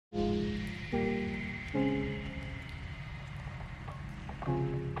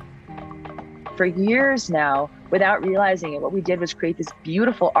for years now, without realizing it, what we did was create this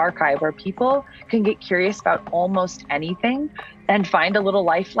beautiful archive where people can get curious about almost anything and find a little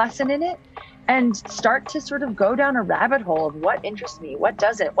life lesson in it and start to sort of go down a rabbit hole of what interests me, what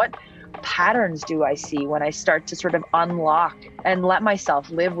doesn't, what patterns do I see when I start to sort of unlock and let myself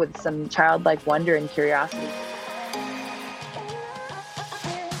live with some childlike wonder and curiosity.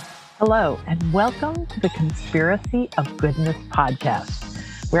 Hello, and welcome to the Conspiracy of Goodness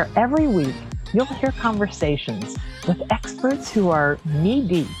podcast, where every week you'll hear conversations with experts who are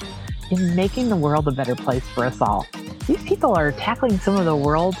knee-deep in making the world a better place for us all. These people are tackling some of the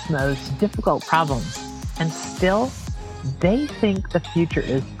world's most difficult problems, and still, they think the future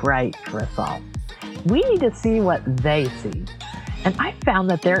is bright for us all. We need to see what they see. And I found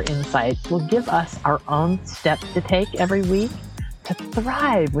that their insights will give us our own steps to take every week to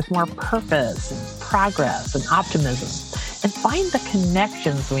thrive with more purpose and progress and optimism, and find the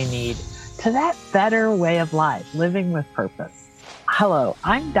connections we need to that better way of life, living with purpose. Hello,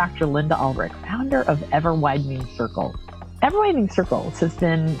 I'm Dr. Linda Ulrich, founder of Ever Widening Circles. Ever Widening Circles has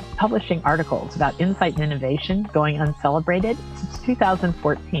been publishing articles about insight and innovation going uncelebrated since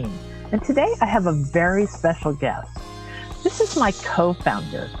 2014. And today I have a very special guest. This is my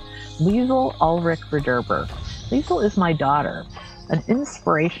co-founder, Liesl Ulrich-Verderber. Liesl is my daughter, an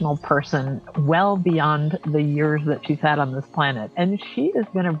inspirational person well beyond the years that she's had on this planet. And she is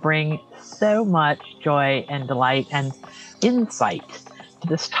going to bring so much joy and delight and insight to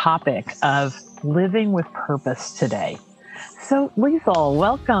this topic of living with purpose today. So Liesl,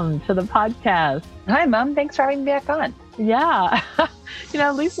 welcome to the podcast. Hi, Mom. Thanks for having me back on. Yeah.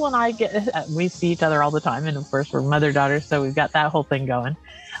 Liesl and I we see each other all the time. And of course, we're mother-daughter, so we've got that whole thing going.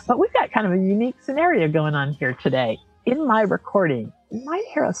 But we've got kind of a unique scenario going on here today. In my recording, you might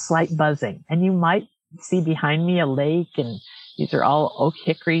hear a slight buzzing, and you might see behind me a lake, and these are all oak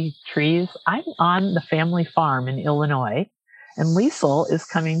hickory trees. I'm on the family farm in Illinois, and Liesl is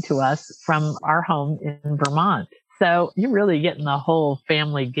coming to us from our home in Vermont. So you're really getting the whole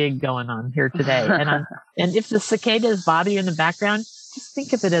family gig going on here today. And if the cicadas bother you in the background, just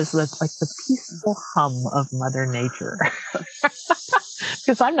think of it as like the peaceful hum of Mother Nature.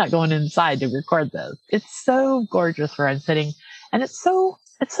 Because I'm not going inside to record this. It's so gorgeous where I'm sitting. And it's so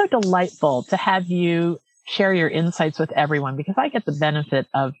delightful to have you share your insights with everyone, because I get the benefit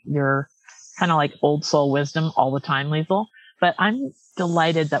of your kind of like old soul wisdom all the time, Liesl. But I'm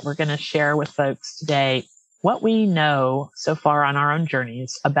delighted that we're going to share with folks today what we know so far on our own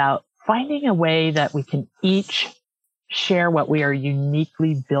journeys about finding a way that we can each share what we are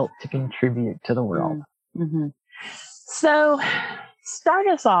uniquely built to contribute to the world. Mm-hmm. So start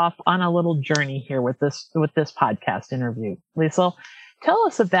us off on a little journey here with this podcast interview. Liesl, tell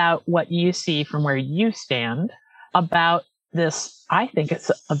us about what you see from where you stand about this. I think it's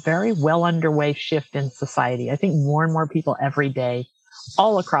a very well underway shift in society. I think more and more people every day,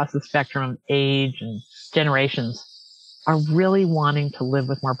 all across the spectrum of age and generations, are really wanting to live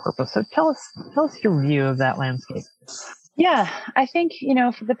with more purpose. So tell us your view of that landscape. Yeah, I think,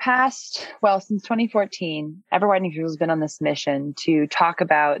 for the past, since 2014, Ever Widening Circles has been on this mission to talk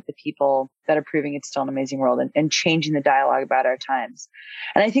about the people that are proving it's still an amazing world and changing the dialogue about our times.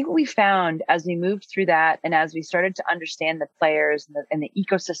 And I think what we found as we moved through that and as we started to understand the players and the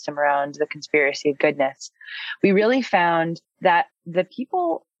ecosystem around the conspiracy of goodness, we really found that the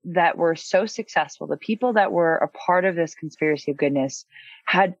people that were so successful, the people that were a part of this conspiracy of goodness,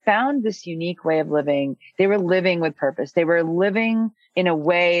 had found this unique way of living. They were living with purpose. They were living in a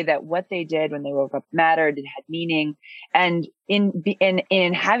way that what they did when they woke up mattered, it had meaning. And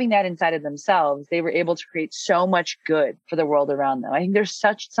in having that inside of themselves, they were able to create so much good for the world around them. I think there's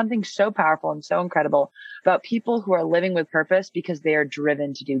something so powerful and so incredible about people who are living with purpose because they are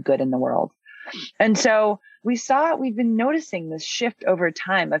driven to do good in the world. And so we've been noticing this shift over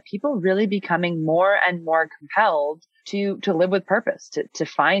time of people really becoming more and more compelled to live with purpose, to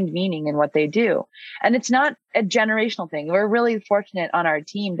find meaning in what they do. And it's not a generational thing. We're really fortunate on our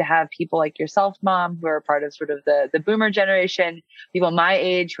team to have people like yourself, Mom, who are part of sort of the boomer generation, people my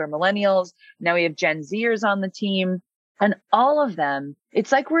age who are millennials. Now we have Gen Zers on the team. And all of them,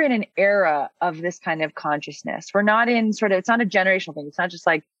 it's like we're in an era of this kind of consciousness. We're not in it's not a generational thing. It's not just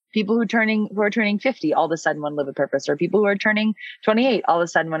like people who are turning 50 all of a sudden want to live with purpose, or people who are turning 28 all of a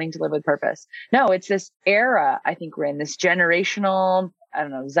sudden wanting to live with purpose. No, it's this era. I think we're in this generational, I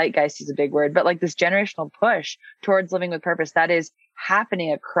don't know, zeitgeist is a big word, but like this generational push towards living with purpose that is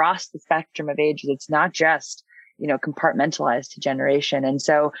happening across the spectrum of ages. It's not just, compartmentalized to generation. And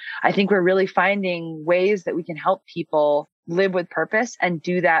so I think we're really finding ways that we can help people live with purpose and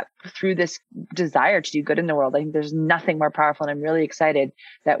do that through this desire to do good in the world. I think there's nothing more powerful. And I'm really excited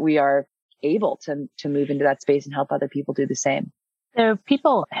that we are able to move into that space and help other people do the same. So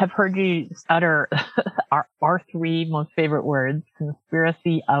people have heard you utter our three most favorite words,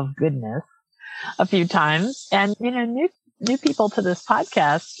 conspiracy of goodness, a few times. And, new people to this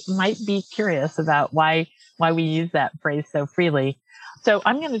podcast might be curious about why we use that phrase so freely. So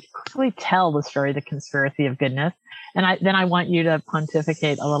I'm going to quickly tell the story, the conspiracy of goodness. And then I want you to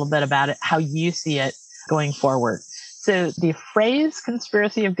pontificate a little bit about it, how you see it going forward. So the phrase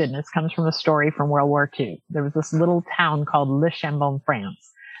conspiracy of goodness comes from a story from World War II. There was this little town called Le Chambon,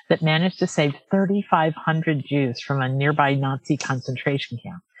 France, that managed to save 3,500 Jews from a nearby Nazi concentration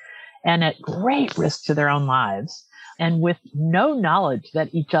camp, and at great risk to their own lives. And with no knowledge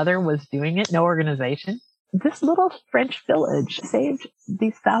that each other was doing it, no organization, this little French village saved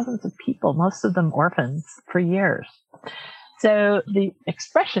these thousands of people, most of them orphans, for years. So the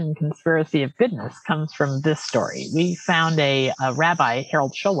expression conspiracy of goodness comes from this story. We found a rabbi,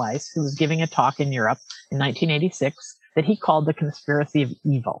 Harold Schulweis, who was giving a talk in Europe in 1986 that he called the conspiracy of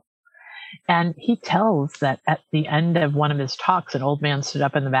evil. And he tells that at the end of one of his talks, an old man stood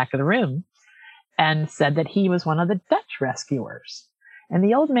up in the back of the room and said that he was one of the Dutch rescuers. And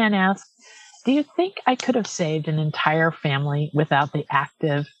the old man asked, "Do you think I could have saved an entire family without the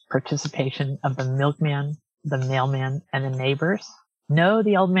active participation of the milkman, the mailman, and the neighbors?" "No,"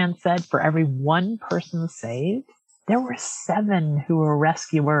 the old man said, "for every one person saved, there were 7 who were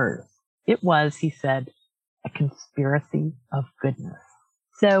rescuers. It was," he said, "a conspiracy of goodness."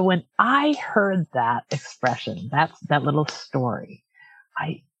 So when I heard that expression, that little story,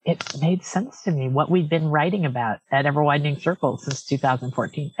 it made sense to me what we've been writing about at Ever Widening Circles since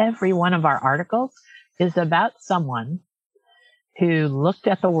 2014. Every one of our articles is about someone who looked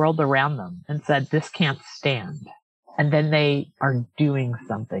at the world around them and said, "This can't stand." And then they are doing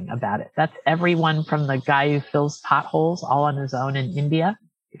something about it. That's everyone from the guy who fills potholes all on his own in India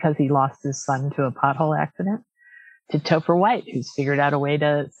because he lost his son to a pothole accident, to Topher White, who's figured out a way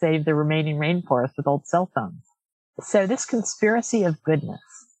to save the remaining rainforest with old cell phones. So this conspiracy of goodness,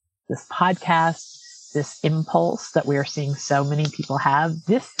 this podcast, this impulse that we are seeing so many people have,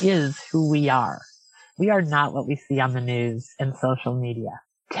 this is who we are. We are not what we see on the news and social media.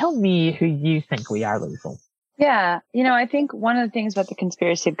 Tell me who you think we are, Liesl. Yeah. I think one of the things about the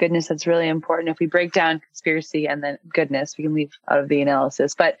conspiracy of goodness that's really important, if we break down conspiracy and then goodness, we can leave out of the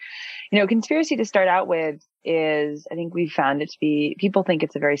analysis. But, conspiracy to start out with is, I think we found it to be, people think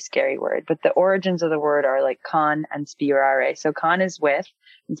it's a very scary word, but the origins of the word are like con and spirare. So con is with,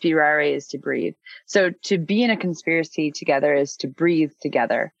 and spirare is to breathe. So to be in a conspiracy together is to breathe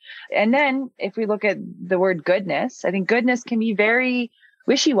together. And then if we look at the word goodness, I think goodness can be very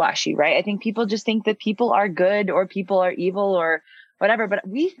wishy-washy, right? I think people just think that people are good or people are evil or whatever, but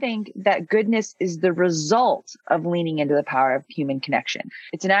we think that goodness is the result of leaning into the power of human connection.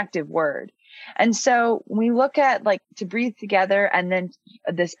 It's an active word. And so when we look at like to breathe together and then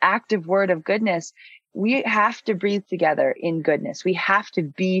this active word of goodness, we have to breathe together in goodness. We have to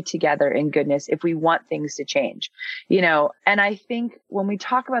be together in goodness if we want things to change, and I think when we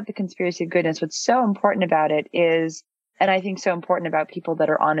talk about the conspiracy of goodness, what's so important about it is, and I think so important about people that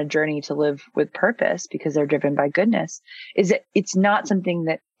are on a journey to live with purpose because they're driven by goodness, is that it's not something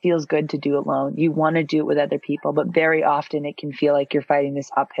that feels good to do alone. You want to do it with other people, but very often it can feel like you're fighting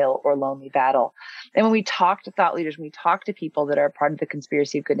this uphill or lonely battle. And when we talk to thought leaders, when we talk to people that are part of the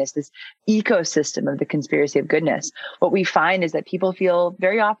conspiracy of goodness, this ecosystem of the conspiracy of goodness, what we find is that people feel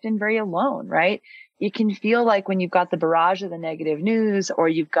very often very alone, right? You can feel like when you've got the barrage of the negative news or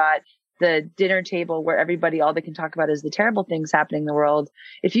you've got the dinner table where everybody, all they can talk about is the terrible things happening in the world.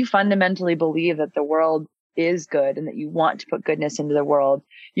 If you fundamentally believe that the world is good and that you want to put goodness into the world,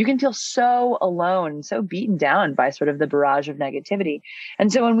 you can feel so alone, so beaten down by sort of the barrage of negativity.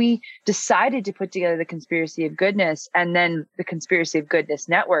 And so when we decided to put together the Conspiracy of Goodness and then the Conspiracy of Goodness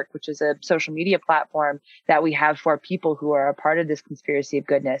Network, which is a social media platform that we have for people who are a part of this Conspiracy of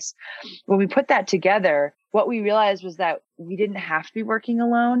Goodness, when we put that together, what we realized was that we didn't have to be working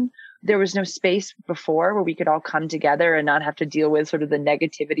alone. There was no space before where we could all come together and not have to deal with sort of the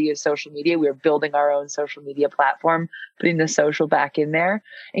negativity of social media. We were building our own social media platform, putting the social back in there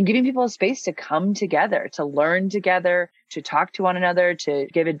and giving people a space to come together, to learn together, to talk to one another, to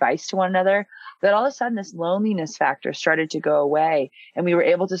give advice to one another. That all of a sudden this loneliness factor started to go away and we were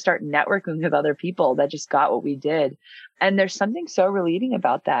able to start networking with other people that just got what we did. And there's something so relieving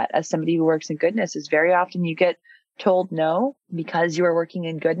about that. As somebody who works in goodness, is very often you get told no because you are working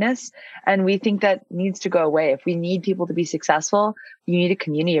in goodness. And we think that needs to go away. If we need people to be successful, you need a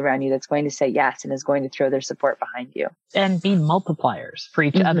community around you that's going to say yes and is going to throw their support behind you. And be multipliers for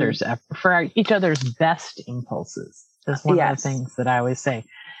each other's best impulses is one of the things that I always say.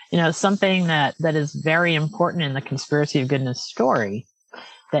 Something that is very important in the conspiracy of goodness story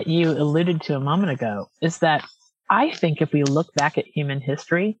that you alluded to a moment ago is that I think if we look back at human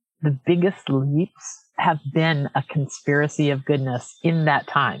history, the biggest leaps have been a conspiracy of goodness in that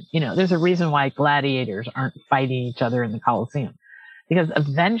time. There's a reason why gladiators aren't fighting each other in the Colosseum, because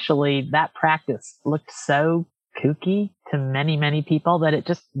eventually that practice looked so kooky to many, many people that it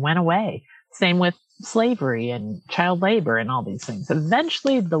just went away. Same with slavery and child labor and all these things.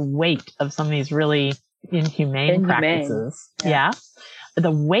 Eventually the weight of some of these really inhumane practices, the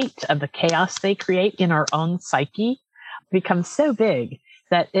weight of the chaos they create in our own psyche becomes so big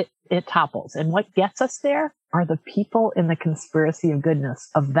that it topples. And what gets us there are the people in the conspiracy of goodness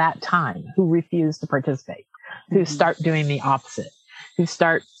of that time who refuse to participate, who start doing the opposite, who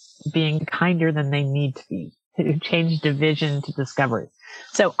start being kinder than they need to be, who change division to discovery.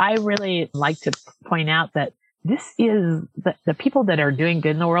 So I really like to point out that this is the people that are doing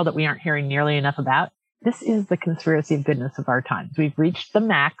good in the world that we aren't hearing nearly enough about. This is the conspiracy of goodness of our times. We've reached the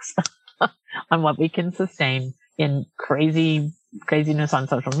max on what we can sustain in craziness on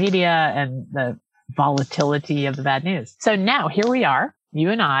social media and the volatility of the bad news. So now here we are, you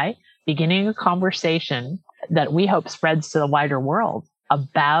and I, beginning a conversation that we hope spreads to the wider world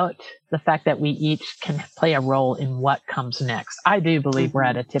about the fact that we each can play a role in what comes next. I do believe we're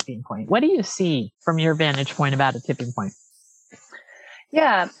at a tipping point. What do you see from your vantage point about a tipping point?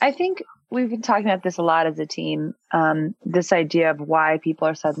 Yeah, I think we've been talking about this a lot as a team, this idea of why people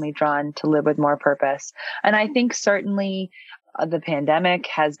are suddenly drawn to live with more purpose. And I think certainly the pandemic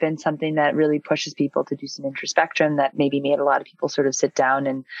has been something that really pushes people to do some introspection, that maybe made a lot of people sort of sit down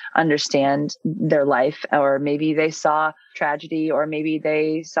and understand their life, or maybe they saw tragedy, or maybe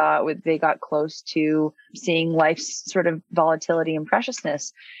they got close to seeing life's sort of volatility and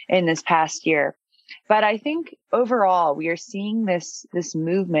preciousness in this past year. But I think overall, we are seeing this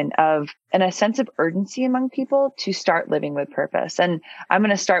movement of a sense of urgency among people to start living with purpose. And I'm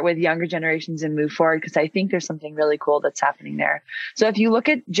going to start with younger generations and move forward, because I think there's something really cool that's happening there. So if you look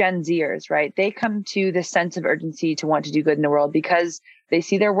at Gen Zers, right, they come to this sense of urgency to want to do good in the world because they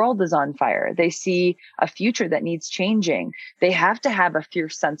see their world is on fire. They see a future that needs changing. They have to have a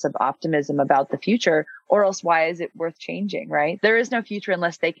fierce sense of optimism about the future, or else why is it worth changing, right? There is no future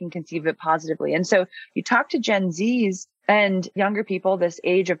unless they can conceive it positively. And so you talk to Gen Zs and younger people, this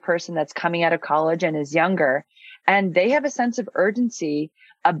age of person that's coming out of college and is younger, and they have a sense of urgency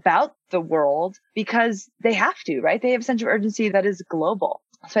about the world because they have to, right? They have a sense of urgency that is global.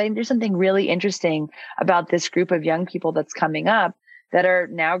 So I think there's something really interesting about this group of young people that's coming up that are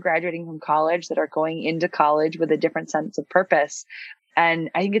now graduating from college, that are going into college with a different sense of purpose. And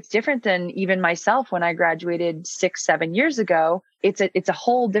I think it's different than even myself when I graduated 6-7 years ago. It's a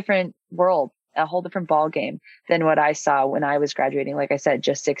whole different world, a whole different ball game than what I saw when I was graduating. Like I said,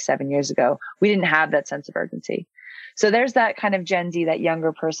 just 6-7 years ago, we didn't have that sense of urgency. So there's that kind of Gen Z, that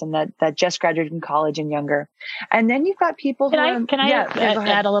younger person that just graduated from college and younger. And then you've got people who Can I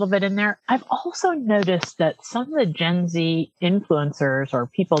add a little bit in there? I've also noticed that some of the Gen Z influencers or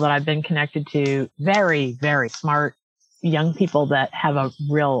people that I've been connected to, very, very smart young people that have a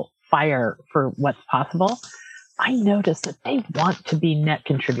real fire for what's possible, I noticed that they want to be net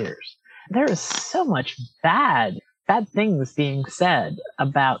contributors. There is so much bad things being said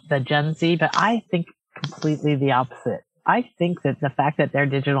about the Gen Z, but I think completely the opposite. I think that the fact that they're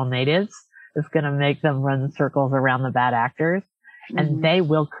digital natives is going to make them run circles around the bad actors, and they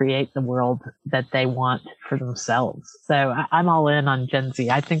will create the world that they want for themselves. So I'm all in on Gen Z.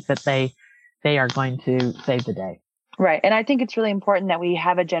 I think that they are going to save the day. Right. And I think it's really important that we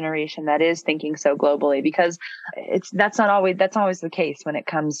have a generation that is thinking so globally, because that's not always the case when it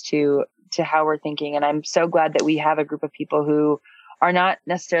comes to how we're thinking. And I'm so glad that we have a group of people who are not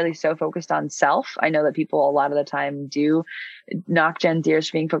necessarily so focused on self. I know that people a lot of the time do knock Gen Zers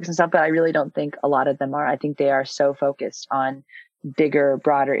for being focused on self, but I really don't think a lot of them are. I think they are so focused on bigger,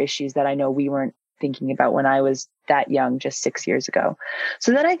 broader issues that I know we weren't thinking about when I was that young just 6 years ago.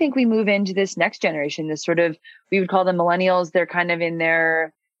 So then I think we move into this next generation, this sort of, we would call them millennials. They're kind of in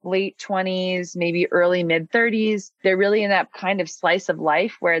their late 20s, maybe early mid 30s. They're really in that kind of slice of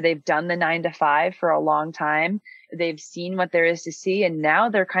life where they've done the 9 to 5 for a long time. They've seen what there is to see. And now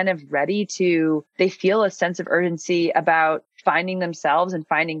they're kind of ready they feel a sense of urgency about finding themselves and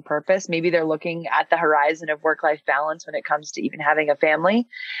finding purpose. Maybe they're looking at the horizon of work-life balance when it comes to even having a family.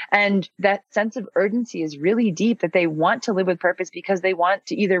 And that sense of urgency is really deep, that they want to live with purpose because they want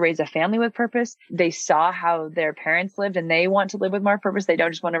to either raise a family with purpose. They saw how their parents lived and they want to live with more purpose. They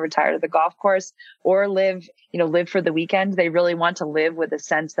don't just want to retire to the golf course or live for the weekend. They really want to live with a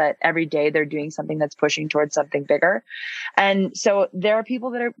sense that every day they're doing something that's pushing towards something bigger. bigger. And so there are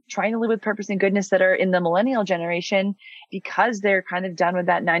people that are trying to live with purpose and goodness that are in the millennial generation because they're kind of done with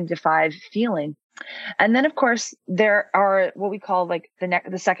that 9 to 5 feeling. And then, of course, there are what we call like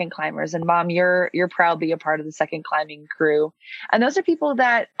the second climbers. And Mom, you're proudly a part of the second climbing crew. And those are people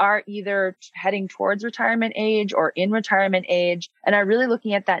that are either heading towards retirement age or in retirement age and are really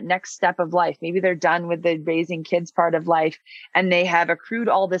looking at that next step of life. Maybe they're done with the raising kids part of life and they have accrued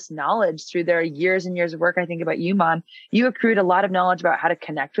all this knowledge through their years and years of work. I think about you, Mom. You accrued a lot of knowledge about how to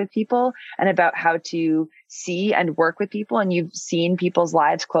connect with people and about how to see and work with people. And you've seen people's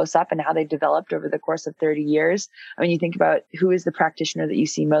lives close up and how they developed over the course of 30 years. I mean, you think about who is the practitioner that you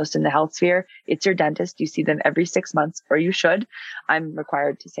see most in the health sphere. It's your dentist. You see them every 6 months, or you should. I'm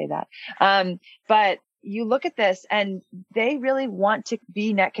required to say that. But you look at this and they really want to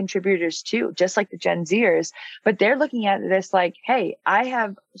be net contributors too, just like the Gen Zers, but they're looking at this like, hey, I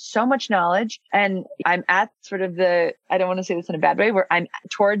have so much knowledge and I'm at sort of I don't want to say this in a bad way, where I'm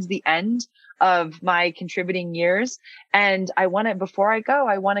towards the end of my contributing years. And before I go,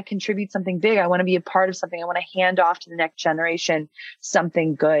 I want to contribute something big. I want to be a part of something. I want to hand off to the next generation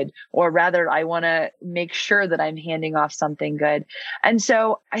something good, or rather I want to make sure that I'm handing off something good. And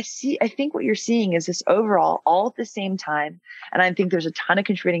so I think what you're seeing is this overall all at the same time. And I think there's a ton of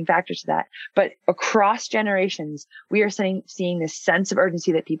contributing factors to that, but across generations, we are seeing this sense of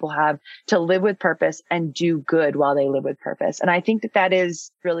urgency that people have to live with purpose and do good while they live with purpose. And I think that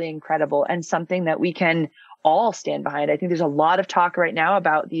is really incredible and something that we can all stand behind. I think there's a lot of talk right now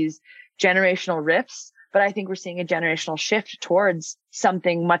about these generational rifts, but I think we're seeing a generational shift towards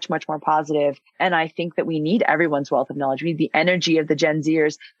something much, much more positive. And I think that we need everyone's wealth of knowledge. We need the energy of the Gen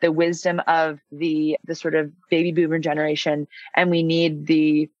Zers, the wisdom of the sort of baby boomer generation. And we need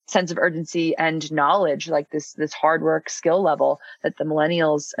the sense of urgency and knowledge, like this hard work skill level that the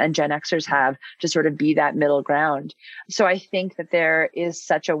millennials and Gen Xers have to sort of be that middle ground. So I think that there is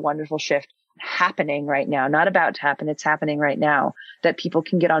such a wonderful shift happening right now, not about to happen. It's happening right now that people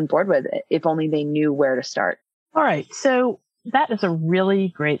can get on board with it if only they knew where to start. All right. So that is a really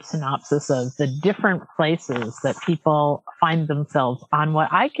great synopsis of the different places that people find themselves on what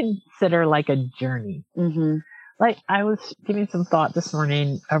I consider like a journey. Mm-hmm. Like I was giving some thought this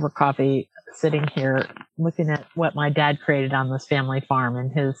morning over coffee, sitting here looking at what my dad created on this family farm in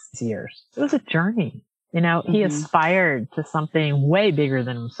his years. It was a journey. Mm-hmm. He aspired to something way bigger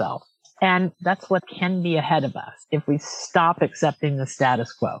than himself. And that's what can be ahead of us if we stop accepting the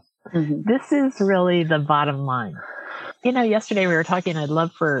status quo. Mm-hmm. This is really the bottom line. Yesterday we were talking, I'd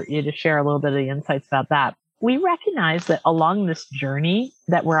love for you to share a little bit of the insights about that. We recognize that along this journey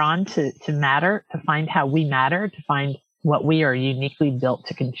that we're on to matter, to find how we matter, to find what we are uniquely built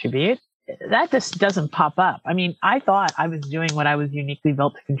to contribute, that just doesn't pop up. I mean, I thought I was doing what I was uniquely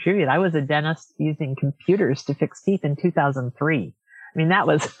built to contribute. I was a dentist using computers to fix teeth in 2003. I mean, that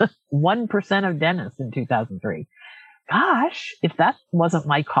was 1% of dentists in 2003. Gosh, if that wasn't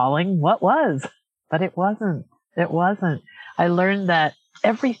my calling, what was? But it wasn't. It wasn't. I learned that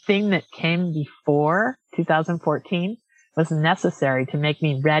everything that came before 2014 was necessary to make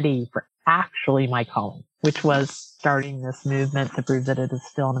me ready for actually my calling, which was starting this movement to prove that it is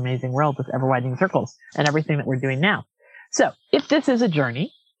still an amazing world with ever widening circles and everything that we're doing now. So if this is a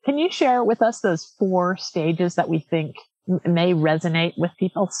journey, can you share with us those 4 stages that we think may resonate with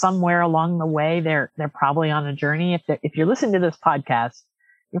people somewhere along the way? They're probably on a journey. If you're listening to this podcast,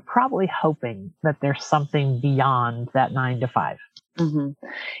 you're probably hoping that there's something beyond that 9 to 5. Mm-hmm.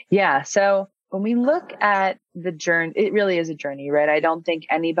 Yeah. So when we look at the journey, it really is a journey, right? I don't think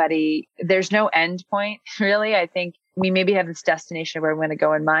there's no end point, really. I think we maybe have this destination where we want to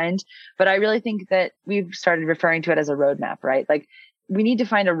go in mind, but I really think that we've started referring to it as a roadmap, right? Like we need to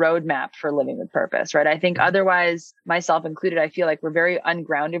find a roadmap for living with purpose, right? I think otherwise, myself included, I feel like we're very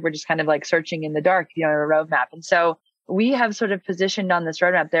ungrounded. We're just kind of like searching in the dark, a roadmap. And so we have sort of positioned on this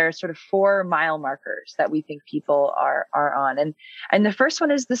roadmap, there are sort of 4 mile markers that we think people are on. And the first one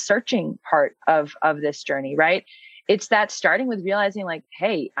is the searching part of this journey, right? It's that starting with realizing like,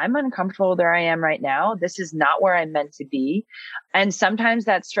 hey, I'm uncomfortable where I am right now. This is not where I'm meant to be. And sometimes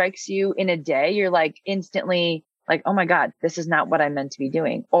that strikes you in a day. You're like instantly like, oh my God, this is not what I'm meant to be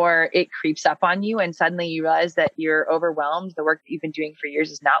doing. Or it creeps up on you and suddenly you realize that you're overwhelmed. The work that you've been doing for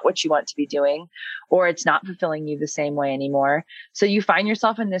years is not what you want to be doing, or it's not fulfilling you the same way anymore. So you find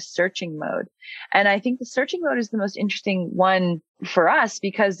yourself in this searching mode. And I think the searching mode is the most interesting one for us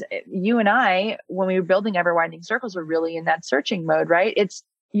because you and I, when we were building Ever Widening Circles, were really in that searching mode, right?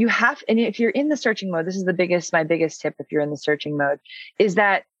 And if you're in the searching mode, this is my biggest tip if you're in the searching mode, is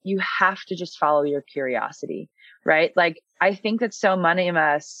that you have to just follow your curiosity, right? Like I think that so many of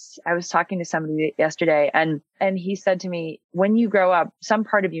us, I was talking to somebody yesterday and he said to me, when you grow up, some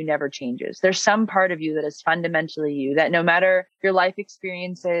part of you never changes. There's some part of you that is fundamentally you, that no matter your life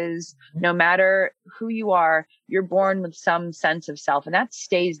experiences, no matter who you are, you're born with some sense of self and that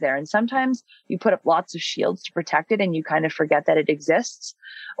stays there. And sometimes you put up lots of shields to protect it and you kind of forget that it exists.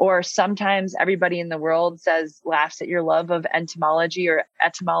 Or sometimes everybody in the world laughs at your love of entomology or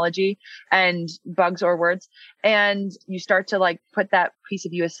etymology and bugs or words. And you start to like put that piece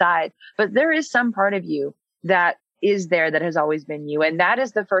of you aside. But there is some part of you that is there that has always been you. And that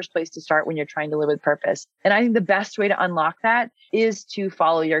is the first place to start when you're trying to live with purpose. And I think the best way to unlock that is to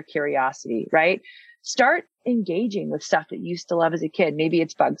follow your curiosity, right? Start engaging with stuff that you used to love as a kid. Maybe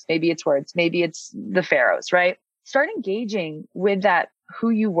it's bugs, maybe it's words, maybe it's the pharaohs, right? Start engaging with that, who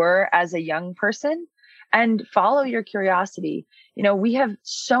you were as a young person, and follow your curiosity. You know, we have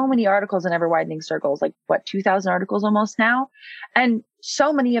so many articles in Ever Widening Circles, like 2,000 articles almost now. And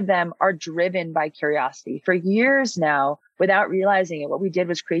so many of them are driven by curiosity. For years now, without realizing it, what we did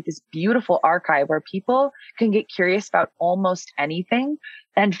was create this beautiful archive where people can get curious about almost anything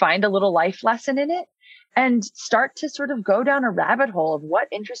and find a little life lesson in it and start to sort of go down a rabbit hole of what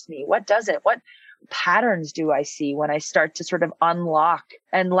interests me, what doesn't, what patterns do I see when I start to sort of unlock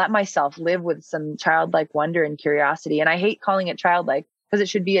and let myself live with some childlike wonder and curiosity. And I hate calling it childlike because it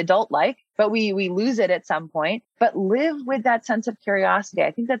should be adult-like, but we lose it at some point. But live with that sense of curiosity.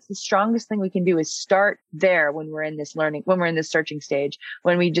 I think that's the strongest thing we can do, is start there when we're in this learning, when we're in this searching stage,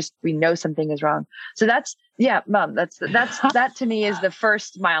 when we know something is wrong. So Mom, that's that to me is the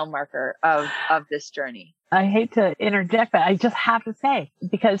first mile marker of this journey. I hate to interject, but I just have to say,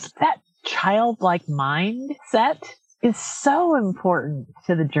 because that childlike mindset is so important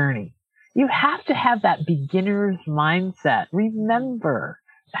to the journey. You have to have that beginner's mindset. Remember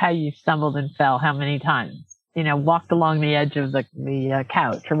how you stumbled and fell how many times, walked along the edge of the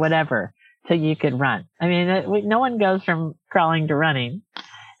couch or whatever till you could run. I mean, no one goes from crawling to running.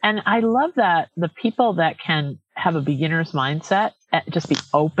 And I love that the people that can have a beginner's mindset, just be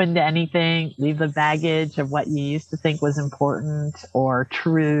open to anything, leave the baggage of what you used to think was important or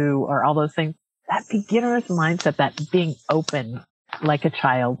true or all those things. That beginner's mindset, that being open like a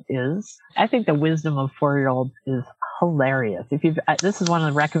child is. I think the wisdom of 4-year-olds is hilarious. This is one of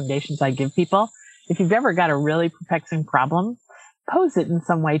the recommendations I give people. If you've ever got a really perplexing problem, pose it in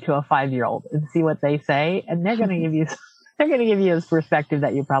some way to a 5-year-old and see what they say. And they're going to give you a perspective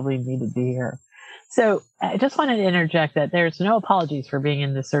that you probably needed to hear. So I just wanted to interject that there's no apologies for being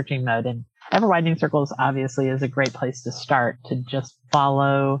in the searching mode. And Ever Widening Circles obviously is a great place to start, to just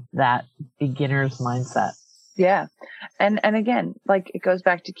follow that beginner's mindset. Yeah. And again, like, it goes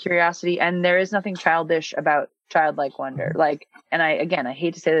back to curiosity, and there is nothing childish about childlike wonder. And I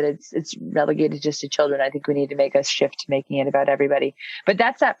hate to say that it's relegated just to children. I think we need to make a shift to making it about everybody. But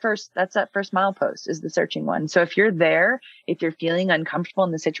that's that first milepost, is the searching one. So if you're there, if you're feeling uncomfortable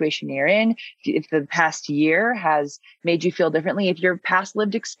in the situation you're in, if the past year has made you feel differently, if your past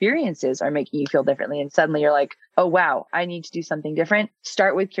lived experiences are making you feel differently, and suddenly you're like, oh, wow, I need to do something different.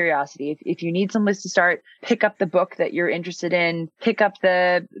 Start with curiosity. If you need some place to start, pick up the book that you're interested in,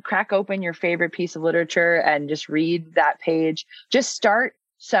 crack open your favorite piece of literature and just read that page. Just start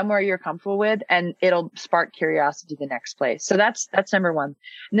somewhere you're comfortable with, and it'll spark curiosity the next place. So that's number one.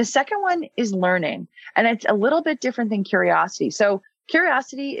 And the second one is learning. And it's a little bit different than curiosity. So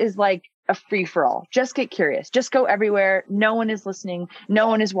curiosity is like a free for all. Just get curious. Just go everywhere. No one is listening. No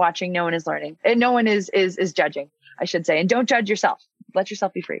one is watching. No one is learning. And no one is judging, I should say. And don't judge yourself. Let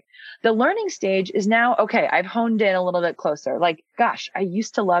yourself be free. The learning stage is now, okay, I've honed in a little bit closer. Like, gosh, I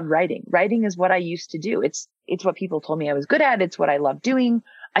used to love writing. Writing is what I used to do. It's what people told me I was good at. It's what I love doing.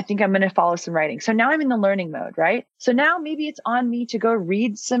 I think I'm going to follow some writing. So now I'm in the learning mode, right? So now maybe it's on me to go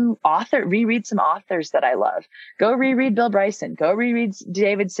reread some authors that I love. Go reread Bill Bryson. Go reread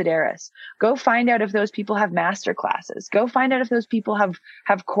David Sedaris. Go find out if those people have master classes. Go find out if those people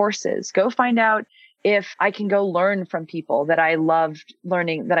have courses. Go find out if I can go learn from people that I love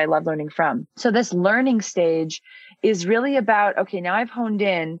learning from. So this learning stage is really about, okay, now I've honed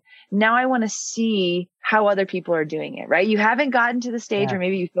in. Now I want to see how other people are doing it, right? You haven't gotten to the stage where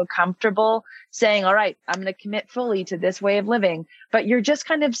maybe you feel comfortable saying, all right, I'm going to commit fully to this way of living, but you're just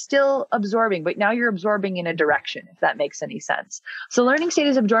kind of still absorbing, but now you're absorbing in a direction, if that makes any sense. So learning state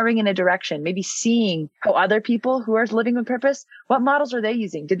is absorbing in a direction, maybe seeing how other people who are living with purpose, what models are they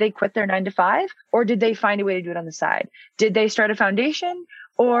using? Did they quit their 9-to-5, or did they find a way to do it on the side? Did they start a foundation,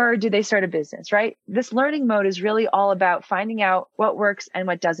 or did they start a business, right? This learning mode is really all about finding out what works and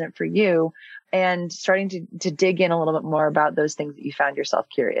what doesn't for you. and starting to dig in a little bit more about those things that you found yourself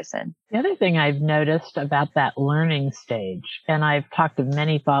curious in. The other thing I've noticed about that learning stage, and I've talked to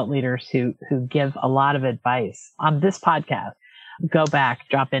many thought leaders who give a lot of advice on this podcast. Go back,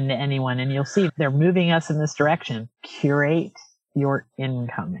 drop into anyone, and you'll see they're moving us in this direction. Curate your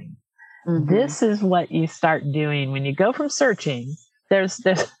incoming. Mm-hmm. This is what you start doing when you go from searching. There's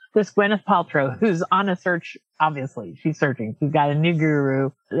Gwyneth Paltrow who's on a search. Obviously, she's searching. She's got a new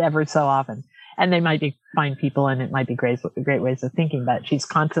guru every so often. And they might be fine people, and it might be great ways of thinking, but she's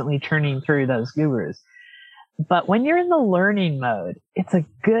constantly churning through those gurus. But when you're in the learning mode, it's a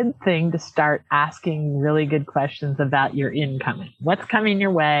good thing to start asking really good questions about your incoming. What's coming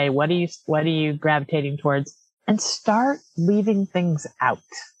your way? What are you gravitating towards? And start leaving things out.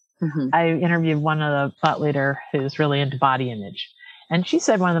 Mm-hmm. I interviewed one of the thought leader who's really into body image. And she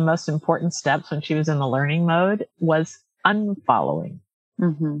said one of the most important steps when she was in the learning mode was unfollowing.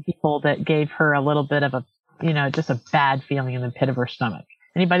 Mm-hmm. People that gave her a little bit of just a bad feeling in the pit of her stomach.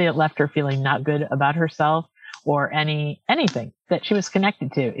 Anybody that left her feeling not good about herself or anything that she was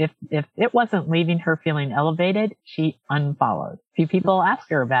connected to. If it wasn't leaving her feeling elevated, she unfollowed. A few people asked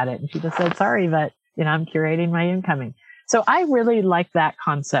her about it and she just said, sorry, but I'm curating my incoming. So I really like that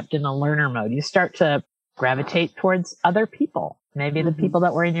concept in the learner mode. You start to gravitate towards other people. Maybe the people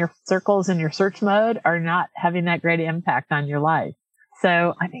that were in your circles in your search mode are not having that great impact on your life.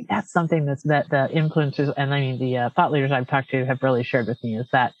 So I think that's something that the influencers and the thought leaders I've talked to have really shared with me is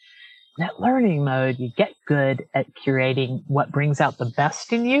that learning mode, you get good at curating what brings out the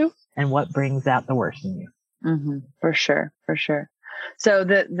best in you and what brings out the worst in you. Mm-hmm. For sure. So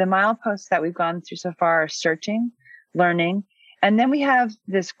the mileposts that we've gone through so far are searching, learning, and then we have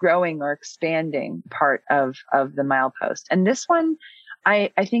this growing or expanding part of the milepost. And this one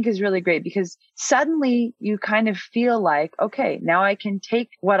I think is really great because suddenly you kind of feel like, okay, now I can take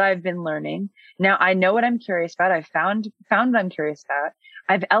what I've been learning. Now I know what I'm curious about. I've found what I'm curious about.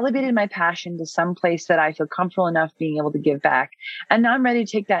 I've elevated my passion to some place that I feel comfortable enough being able to give back. And now I'm ready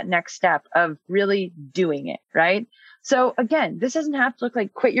to take that next step of really doing it, right? So again, this doesn't have to look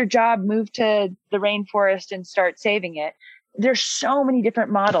like quit your job, move to the rainforest and start saving it. There's so many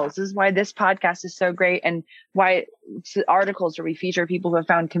different models. This is why this podcast is so great and why it's articles where we feature people who have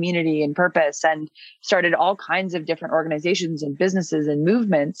found community and purpose and started all kinds of different organizations and businesses and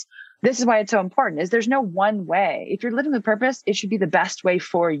movements. This is why it's so important is there's no one way. If you're living with purpose, it should be the best way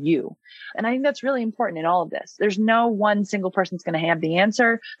for you. And I think that's really important in all of this. There's no one single person that's going to have the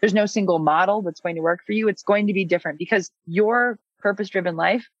answer. There's no single model that's going to work for you. It's going to be different because your purpose-driven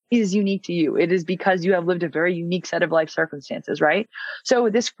life is unique to you. It is because you have lived a very unique set of life circumstances, right? So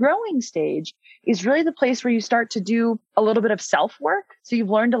this growing stage is really the place where you start to do a little bit of self-work. So you've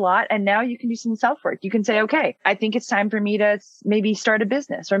learned a lot and now you can do some self-work. You can say, okay, I think it's time for me to maybe start a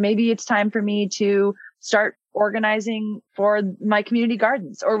business, or maybe it's time for me to start organizing for my community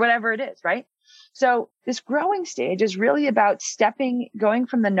gardens or whatever it is, right? So this growing stage is really about going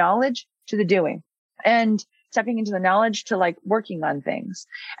from the knowledge to the doing and stepping into the knowledge to like working on things.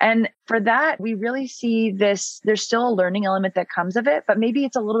 And for that, we really see this, there's still a learning element that comes of it, but maybe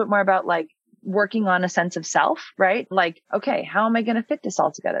it's a little bit more about like working on a sense of self, right? Like, okay, how am I going to fit this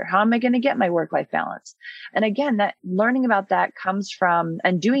all together? How am I going to get my work-life balance? And again, that learning about that comes from,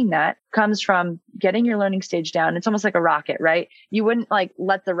 and doing that comes from getting your learning stage down. It's almost like a rocket, right? You wouldn't like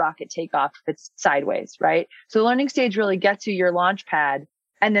let the rocket take off if it's sideways, right? So the learning stage really gets you your launch pad.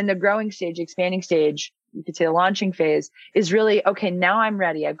 And then the growing stage, expanding stage, you could say the launching phase is really, okay, now I'm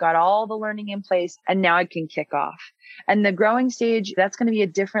ready. I've got all the learning in place and now I can kick off. And the growing stage, that's going to be a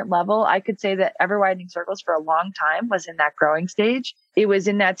different level. I could say that Ever Widening Circles for a long time was in that growing stage. It was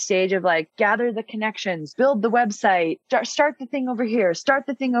in that stage of like, gather the connections, build the website, start the thing over here, start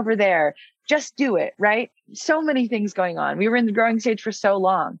the thing over there, just do it, right? So many things going on. We were in the growing stage for so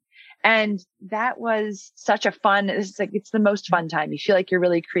long. And that was such a fun, it's the most fun time. You feel like you're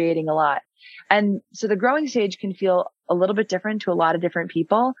really creating a lot. And so the growing stage can feel a little bit different to a lot of different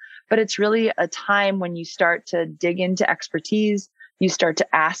people, but it's really a time when you start to dig into expertise. You start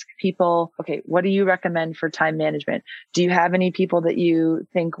to ask people, okay, what do you recommend for time management? Do you have any people that you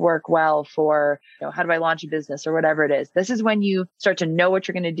think work well for, how do I launch a business or whatever it is? This is when you start to know what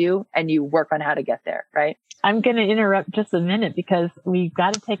you're going to do and you work on how to get there, right? I'm going to interrupt just a minute because we've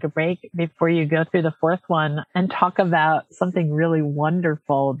got to take a break before you go through the fourth one and talk about something really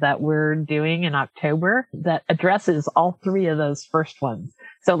wonderful that we're doing in October that addresses all three of those first ones.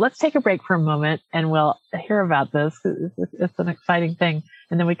 So let's take a break for a moment and we'll hear about this. It's an exciting thing.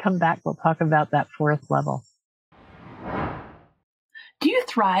 And then we come back, we'll talk about that fourth level. Do you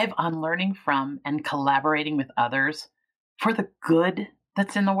thrive on learning from and collaborating with others for the good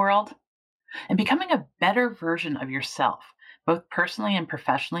that's in the world? and becoming a better version of yourself, both personally and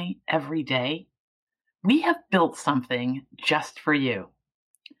professionally, every day, we have built something just for you.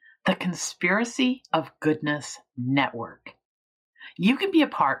 The Conspiracy of Goodness Network. You can be a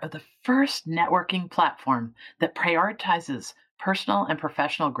part of the first networking platform that prioritizes personal and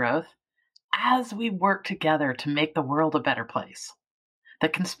professional growth as we work together to make the world a better place. The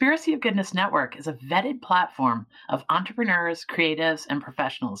Conspiracy of Goodness Network is a vetted platform of entrepreneurs, creatives, and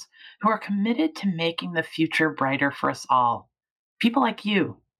professionals who are committed to making the future brighter for us all. People like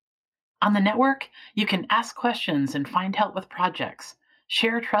you. On the network, you can ask questions and find help with projects,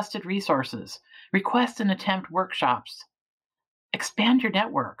 share trusted resources, request and attempt workshops, expand your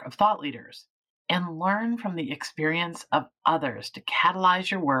network of thought leaders, and learn from the experience of others to catalyze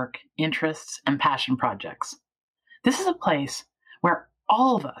your work, interests, and passion projects. This is a place where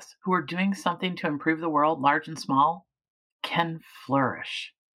all of us who are doing something to improve the world, large and small, can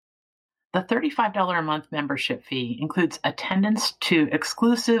flourish. The $35 a month membership fee includes attendance to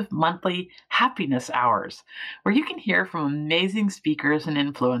exclusive monthly happiness hours, where you can hear from amazing speakers and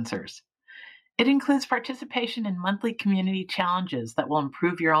influencers. It includes participation in monthly community challenges that will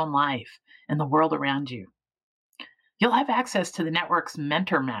improve your own life and the world around you. You'll have access to the network's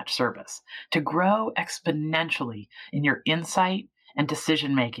Mentor Match service to grow exponentially in your insight and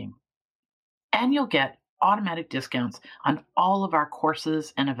decision making. And you'll get automatic discounts on all of our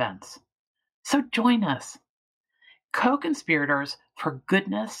courses and events. So join us, co-conspirators for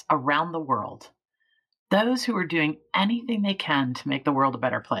goodness around the world. Those who are doing anything they can to make the world a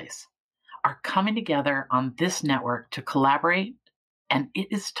better place are coming together on this network to collaborate, and it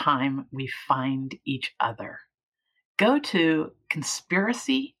is time we find each other. Go to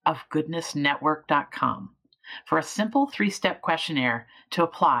conspiracyofgoodnessnetwork.com for a simple 3-step questionnaire to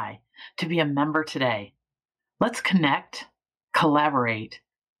apply to be a member today. Let's connect, collaborate,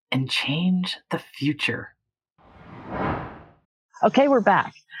 and change the future. Okay, we're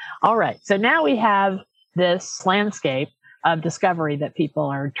back. All right. So now we have this landscape of discovery that people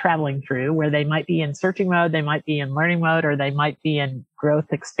are traveling through, where they might be in searching mode, they might be in learning mode, or they might be in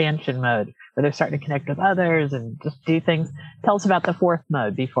growth expansion mode, where they're starting to connect with others and just do things. Tell us about the fourth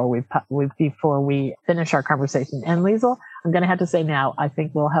mode before we finish our conversation. And Liesl, I'm going to have to say now, I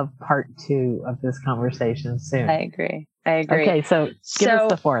think we'll have part 2 of this conversation soon. I agree. Okay, so give us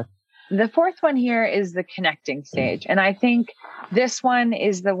the fourth. The fourth one here is the connecting stage. And I think this one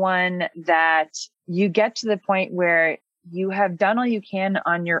is the one that you get to the point where you have done all you can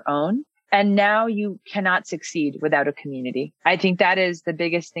on your own, and now you cannot succeed without a community. I think that is the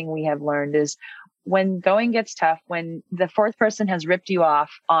biggest thing we have learned is when going gets tough, when the fourth person has ripped you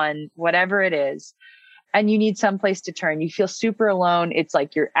off on whatever it is, and you need some place to turn, you feel super alone. It's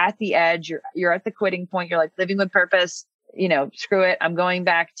like you're at the edge, you're at the quitting point. You're like living with purpose, screw it. I'm going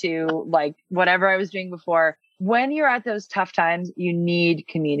back to like whatever I was doing before. When you're at those tough times, you need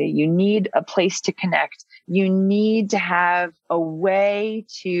community. You need a place to connect. You need to have a way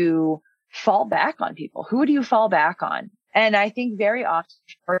to fall back on people. Who do you fall back on? And I think very often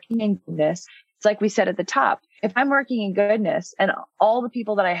working in goodness, it's like we said at the top, if I'm working in goodness and all the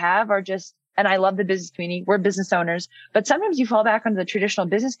people that I have are just, and I love the business community, we're business owners, but sometimes you fall back onto the traditional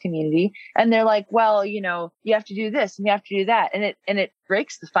business community and they're like, well, you have to do this and you have to do that. And it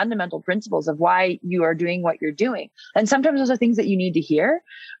breaks the fundamental principles of why you are doing what you're doing. And sometimes those are things that you need to hear,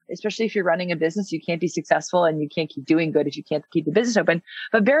 especially if you're running a business. You can't be successful and you can't keep doing good if you can't keep the business open.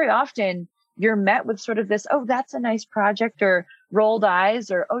 But very often you're met with sort of this, oh, that's a nice project, or rolled eyes,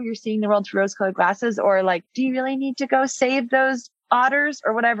 or, oh, you're seeing the world through rose-colored glasses, or like, do you really need to go save those otters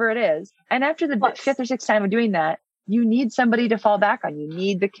or whatever it is? And after the 5th or 6th time of doing that, you need somebody to fall back on. You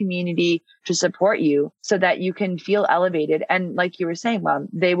need the community to support you so that you can feel elevated. And like you were saying, Mom,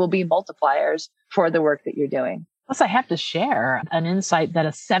 they will be multipliers for the work that you're doing. Plus, I have to share an insight that a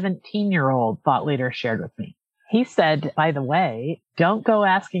 17-year-old thought leader shared with me. He said, by the way, don't go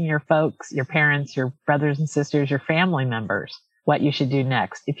asking your folks, your parents, your brothers and sisters, your family members what you should do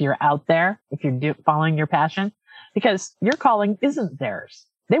next. If you're out there, if you're following your passion, because your calling isn't theirs.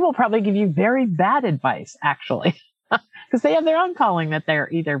 They will probably give you very bad advice, actually, because they have their own calling that they're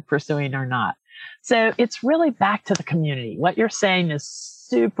either pursuing or not. So it's really back to the community. What you're saying is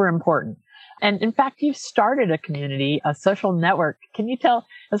super important. And in fact, you've started a community, a social network. Can you tell,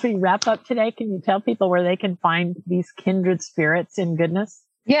 as we wrap up today, can you tell people where they can find these kindred spirits in goodness?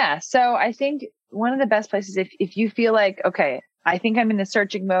 Yeah. So I think one of the best places, if you feel like, okay, I think I'm in the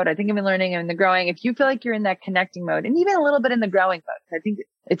searching mode, I think I'm in learning, I'm in the growing. If you feel like you're in that connecting mode and even a little bit in the growing mode, I think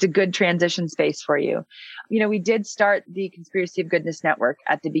it's a good transition space for you. We did start the Conspiracy of Goodness Network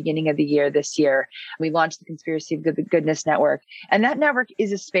at the beginning of the year this year. We launched the Conspiracy of Goodness Network. And that network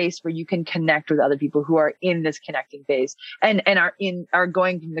is a space where you can connect with other people who are in this connecting phase and are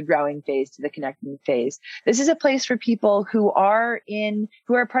going from the growing phase to the connecting phase. This is a place for people who are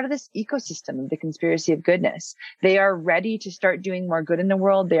part of this ecosystem of the Conspiracy of Goodness. They are ready to start doing more good in the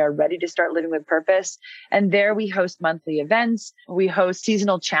world. They are ready to start living with purpose. And there we host monthly events. We host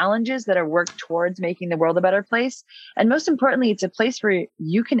seasonal challenges that are worked towards making the world a better place. And most importantly, it's a place where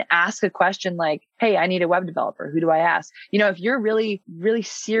you can ask a question like, hey, I need a web developer. Who do I ask? If you're really, really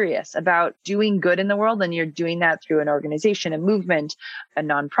serious about doing good in the world and you're doing that through an organization, a movement, a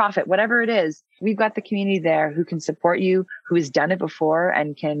nonprofit, whatever it is, we've got the community there who can support you, who has done it before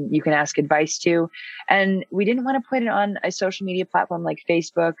and you can ask advice to. And we didn't want to put it on a social media platform like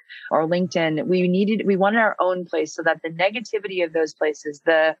Facebook or LinkedIn. We wanted our own place so that the negativity of those places,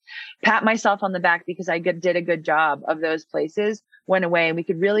 the pat myself on the back because I did a good job of those places went away, and we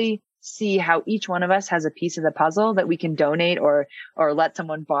could really see how each one of us has a piece of the puzzle that we can donate or let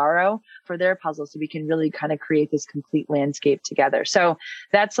someone borrow for their puzzle, so we can really kind of create this complete landscape together. So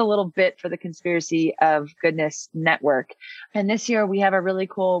that's a little bit for the Conspiracy of Goodness Network. And this year we have a really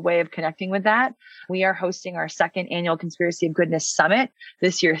cool way of connecting with that. We are hosting our second annual Conspiracy of Goodness Summit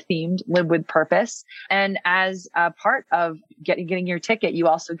this year, themed Live with Purpose. And as a part of getting your ticket, you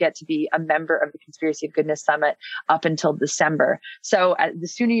also get to be a member of the Conspiracy of Goodness Summit up until December. So the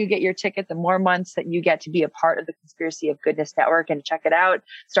sooner you get your ticket, the more months that you get to be a part of the Conspiracy of Goodness Network and check it out,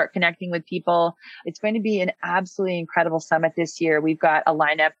 start connecting with people. It's going to be an absolutely incredible summit this year. We've got a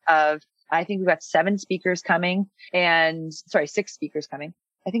lineup of, I think we've got 6 speakers coming. I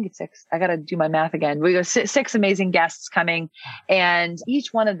think it's 6. I got to do my math again. We got 6 amazing guests coming, and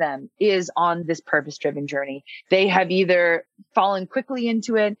each one of them is on this purpose-driven journey. They have either fallen quickly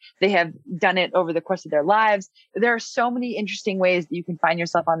into it. They have done it over the course of their lives. There are so many interesting ways that you can find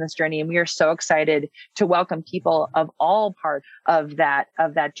yourself on this journey. And we are so excited to welcome people of all parts of that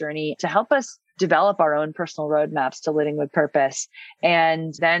journey to help us develop our own personal roadmaps to living with purpose.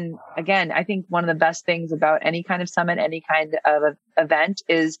 And then again, I think one of the best things about any kind of summit, any kind of event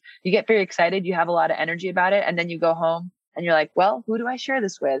is you get very excited. You have a lot of energy about it. And then you go home and you're like, well, who do I share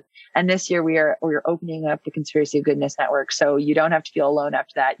this with? And this year we're opening up the Conspiracy of Goodness Network. So you don't have to feel alone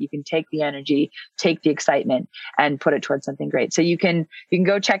after that. You can take the energy, take the excitement, and put it towards something great. So you can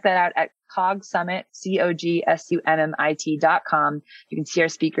go check that out at COGSummit, COGSUMMIT.com. You can see our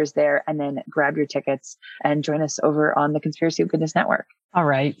speakers there and then grab your tickets and join us over on the Conspiracy of Goodness Network. All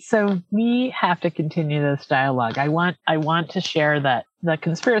right. So we have to continue this dialogue. I want to share that the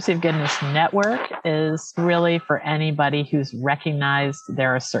Conspiracy of Goodness Network is really for anybody who's recognized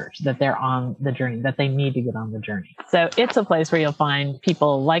they're a search, that they're on the journey, that they need to get on the journey. So it's a place where you'll find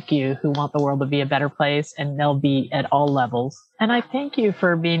people like you who want the world to be a better place, and they'll be at all levels. And I thank you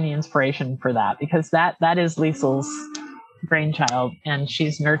for being the inspiration for that, because that is Liesel's brainchild, and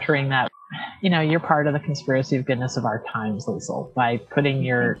she's nurturing that. You're part of the Conspiracy of Goodness of our times, Liesel, by putting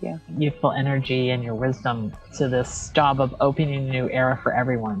your youthful energy and your wisdom to this job of opening a new era for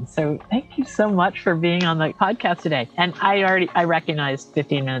everyone. So thank you so much for being on the podcast today. And I recognized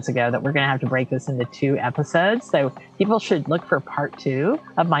 15 minutes ago that we're going to have to break this into 2 episodes. So people should look for part 2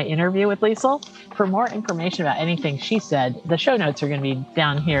 of my interview with Liesel. For more information about anything she said, the show notes are going to be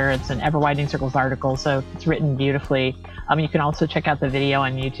down here. It's an Ever Widening Circles article, so it's written beautifully. You can also check out the video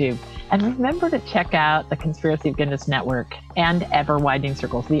on YouTube. And remember to check out the Conspiracy of Goodness Network and Ever Widening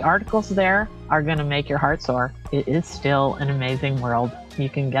Circles. The articles there are going to make your heart soar. It is still an amazing world. You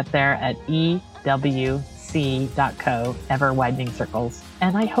can get there at ewc.co, Ever Widening Circles.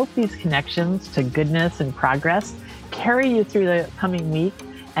 And I hope these connections to goodness and progress carry you through the coming week.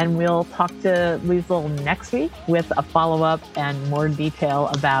 And we'll talk to Liesel next week with a follow-up and more detail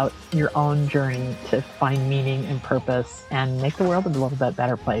about your own journey to find meaning and purpose and make the world a little bit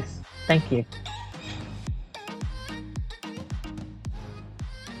better place. Thank you.